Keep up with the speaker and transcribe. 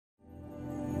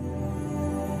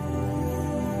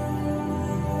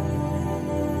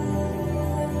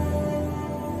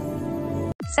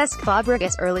Cesc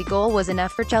Fabregas' early goal was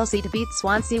enough for Chelsea to beat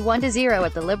Swansea 1-0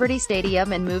 at the Liberty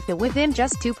Stadium and move to within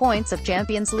just 2 points of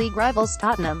Champions League rivals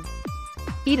Tottenham.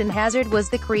 Eden Hazard was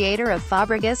the creator of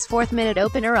Fabregas' fourth-minute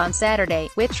opener on Saturday,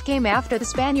 which came after the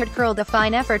Spaniard curled a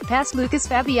fine effort past Lukas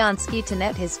Fabianski to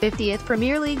net his 50th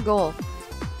Premier League goal.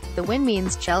 The win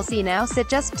means Chelsea now sit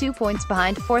just 2 points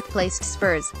behind fourth-placed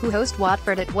Spurs, who host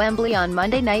Watford at Wembley on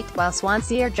Monday night, while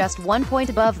Swansea are just 1 point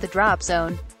above the drop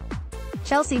zone.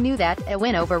 Chelsea knew that a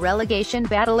win over relegation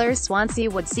battlers Swansea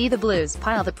would see the Blues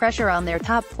pile the pressure on their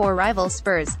top-four rival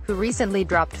Spurs, who recently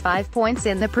dropped 5 points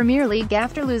in the Premier League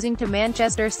after losing to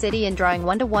Manchester City and drawing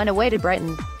 1-1 away to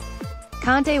Brighton.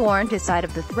 Conte warned his side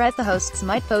of the threat the hosts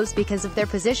might pose because of their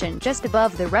position just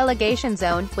above the relegation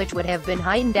zone, which would have been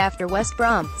heightened after West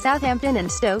Brom, Southampton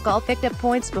and Stoke all picked up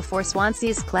points before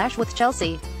Swansea's clash with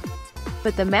Chelsea.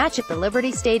 But the match at the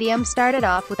Liberty Stadium started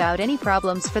off without any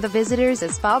problems for the visitors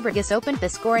as Fabregas opened the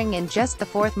scoring in just the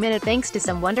 4th minute thanks to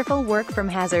some wonderful work from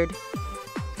Hazard.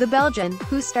 The Belgian,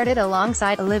 who started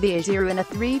alongside Olivier Giroud in a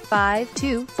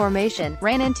 3-5-2 formation,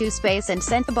 ran into space and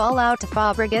sent the ball out to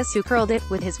Fabregas, who curled it,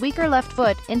 with his weaker left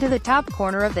foot, into the top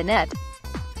corner of the net.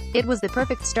 It was the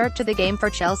perfect start to the game for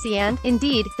Chelsea and,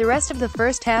 indeed, the rest of the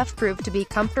first half proved to be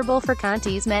comfortable for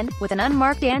Conte's men, with an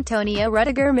unmarked Antonio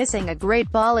Rudiger missing a great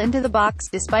ball into the box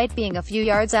despite being a few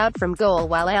yards out from goal,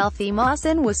 while Alfie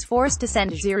Mawson was forced to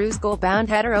send Giroud's goal-bound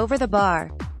header over the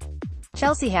bar.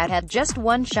 Chelsea had just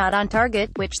one shot on target,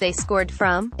 which they scored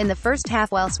from, in the first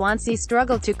half, while Swansea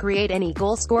struggled to create any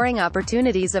goal-scoring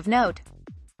opportunities of note.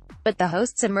 But the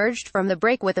hosts emerged from the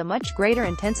break with a much greater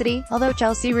intensity, although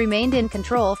Chelsea remained in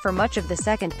control for much of the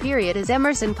second period as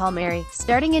Emerson Palmieri,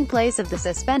 starting in place of the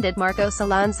suspended Marcos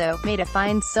Alonso, made a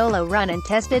fine solo run and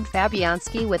tested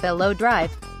Fabianski with a low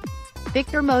drive.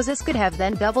 Victor Moses could have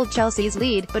then doubled Chelsea's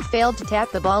lead, but failed to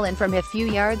tap the ball in from a few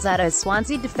yards out as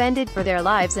Swansea defended for their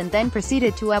lives and then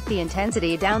proceeded to up the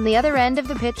intensity down the other end of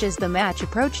the pitch as the match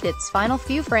approached its final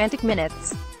few frantic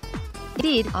minutes.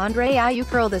 Indeed, Andre Ayew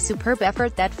curled a superb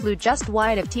effort that flew just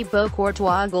wide of Thibaut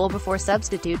Courtois' goal before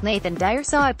substitute Nathan Dyer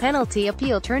saw a penalty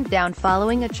appeal turned down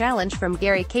following a challenge from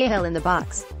Gary Cahill in the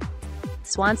box.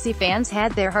 Swansea fans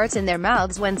had their hearts in their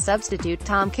mouths when substitute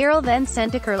Tom Carroll then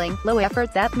sent a curling, low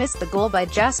effort that missed the goal by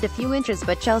just a few inches,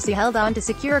 but Chelsea held on to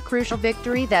secure a crucial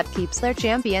victory that keeps their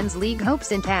Champions League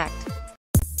hopes intact.